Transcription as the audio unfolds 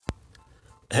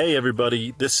Hey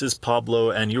everybody, this is Pablo,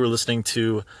 and you are listening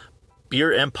to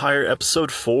Beer Empire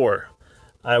Episode 4.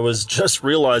 I was just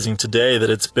realizing today that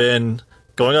it's been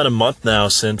going on a month now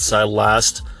since I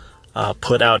last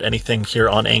put out anything here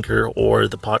on Anchor or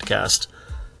the podcast.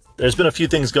 There's been a few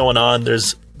things going on.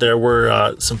 There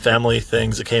were some family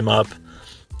things that came up,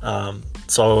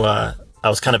 so I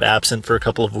was kind of absent for a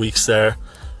couple of weeks there.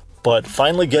 But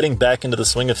finally getting back into the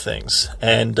swing of things,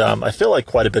 and I feel like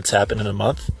quite a bit's happened in a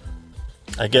month.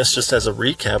 I guess just as a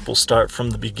recap, we'll start from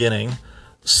the beginning.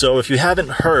 So if you haven't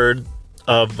heard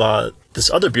of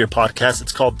this other beer podcast,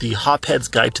 it's called the Hophead's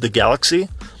Guide to the Galaxy.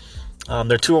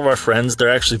 They're two of our friends. They're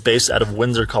actually based out of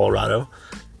Windsor, Colorado.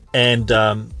 And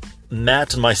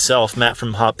Matt and myself, Matt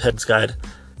from Hophead's Guide,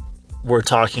 were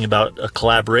talking about a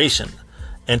collaboration.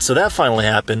 And so that finally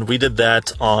happened. We did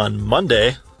that on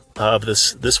Monday of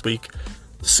this week.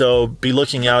 So be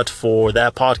looking out for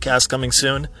that podcast coming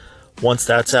soon. Once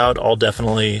that's out, I'll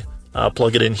definitely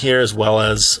plug it in here as well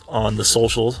as on the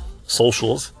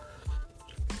socials.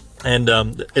 And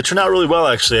it turned out really well,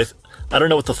 actually. I don't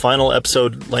know what the final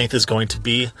episode length is going to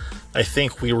be. I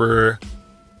think we were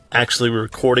actually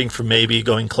recording for maybe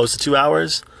going close to 2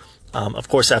 hours. Of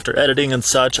course, after editing and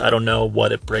such, I don't know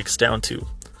what it breaks down to.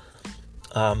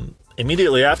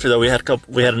 Immediately after, though, we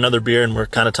had another beer, and we're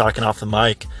kind of talking off the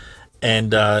mic.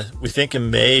 And we think it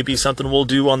may be something we'll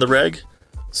do on the reg.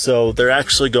 So they're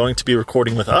actually going to be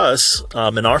recording with us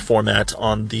in our format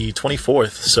on the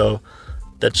 24th. So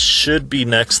that should be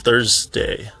next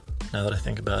Thursday, now that I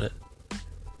think about it.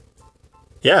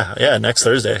 Yeah, next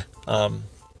Thursday.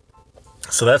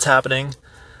 So that's happening.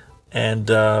 And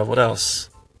what else?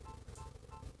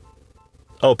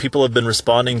 Oh, people have been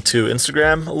responding to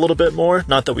Instagram a little bit more.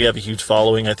 Not that we have a huge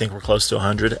following. I think we're close to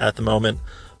 100 at the moment.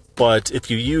 But if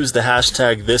you use the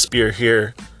hashtag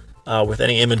 #ThisBeerHere, with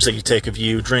any image that you take of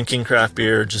you drinking craft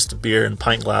beer, just a beer and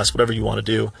pint glass, whatever you want to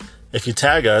do, if you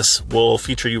tag us, we'll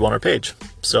feature you on our page.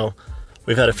 So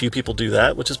we've had a few people do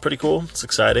that, which is pretty cool. It's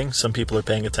exciting. Some people are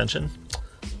paying attention.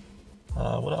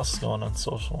 What else is going on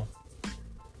social?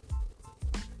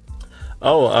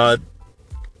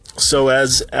 So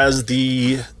as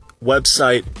the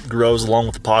website grows along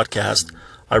with the podcast,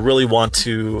 I really want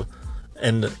to,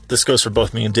 and this goes for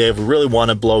both me and Dave, we really want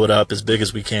to blow it up as big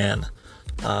as we can.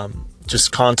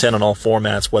 Just content on all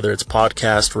formats, whether it's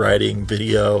podcast, writing,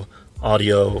 video,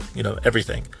 audio,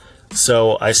 everything.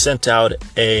 So I sent out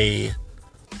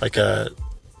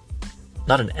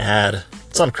not an ad.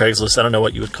 It's on Craigslist. I don't know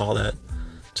what you would call that.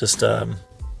 Just,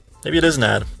 maybe it is an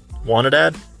ad. Wanted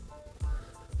ad?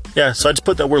 Yeah, so I just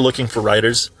put that we're looking for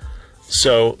writers.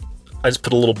 So I just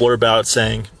put a little blurb out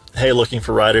saying, hey, looking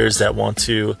for writers that want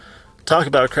to talk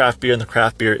about craft beer and the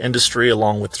craft beer industry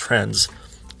along with trends.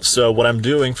 So what I'm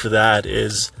doing for that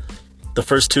is the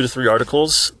first 2 to 3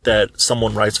 articles that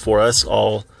someone writes for us,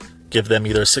 I'll give them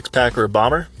either a 6-pack or a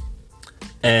bomber.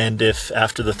 And if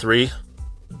after the 3,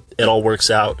 it all works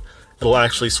out, it'll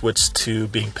actually switch to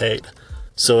being paid.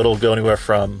 So it'll go anywhere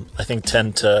from, I think,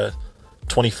 10 to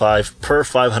 25 per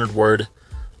 500 word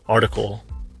article.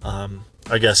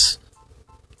 I guess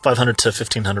 500 to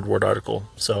 1500 word article.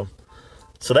 So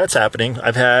that's happening.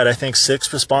 I've had, I think,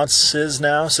 6 responses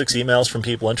now, 6 emails from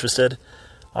people interested.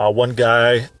 One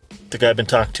guy, the guy I've been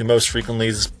talking to most frequently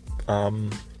is, I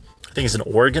think he's in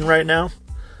Oregon right now.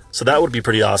 So that would be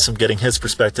pretty awesome, getting his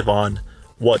perspective on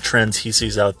what trends he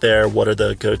sees out there, what are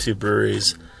the go-to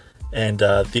breweries. And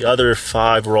the other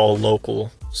 5 were all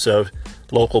local. So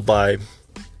local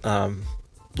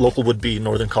would be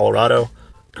Northern Colorado,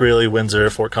 Greeley, Windsor,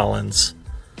 Fort Collins.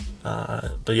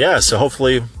 But yeah, so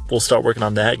hopefully we'll start working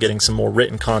on that, getting some more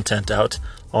written content out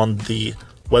on the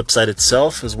website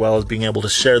itself, as well as being able to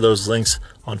share those links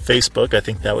on Facebook. I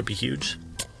think that would be huge.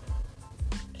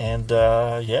 And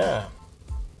yeah.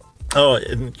 Oh,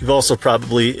 and you've also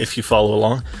probably, if you follow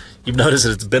along, you've noticed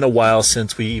that it's been a while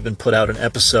since we even put out an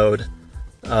episode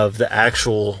of the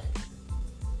actual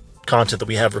content that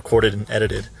we have recorded and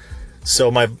edited.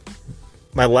 So my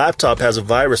laptop has a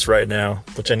virus right now,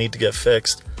 which I need to get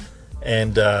fixed.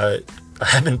 And I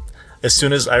haven't, as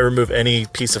soon as I remove any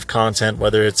piece of content,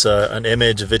 whether it's an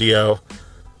image, a video,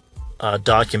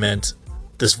 document,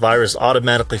 this virus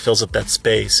automatically fills up that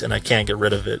space and I can't get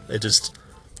rid of it.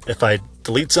 If I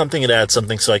delete something, it adds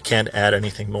something, so I can't add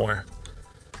anything more.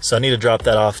 So I need to drop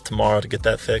that off tomorrow to get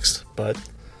that fixed. But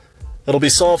it'll be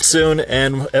solved soon,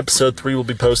 and episode 3 will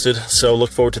be posted, so look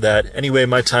forward to that. Anyway,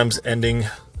 my time's ending.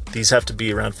 These have to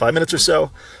be around 5 minutes or so.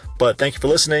 But thank you for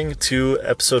listening to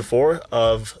episode 4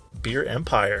 of Beer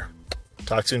Empire.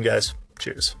 Talk soon, guys.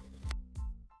 Cheers.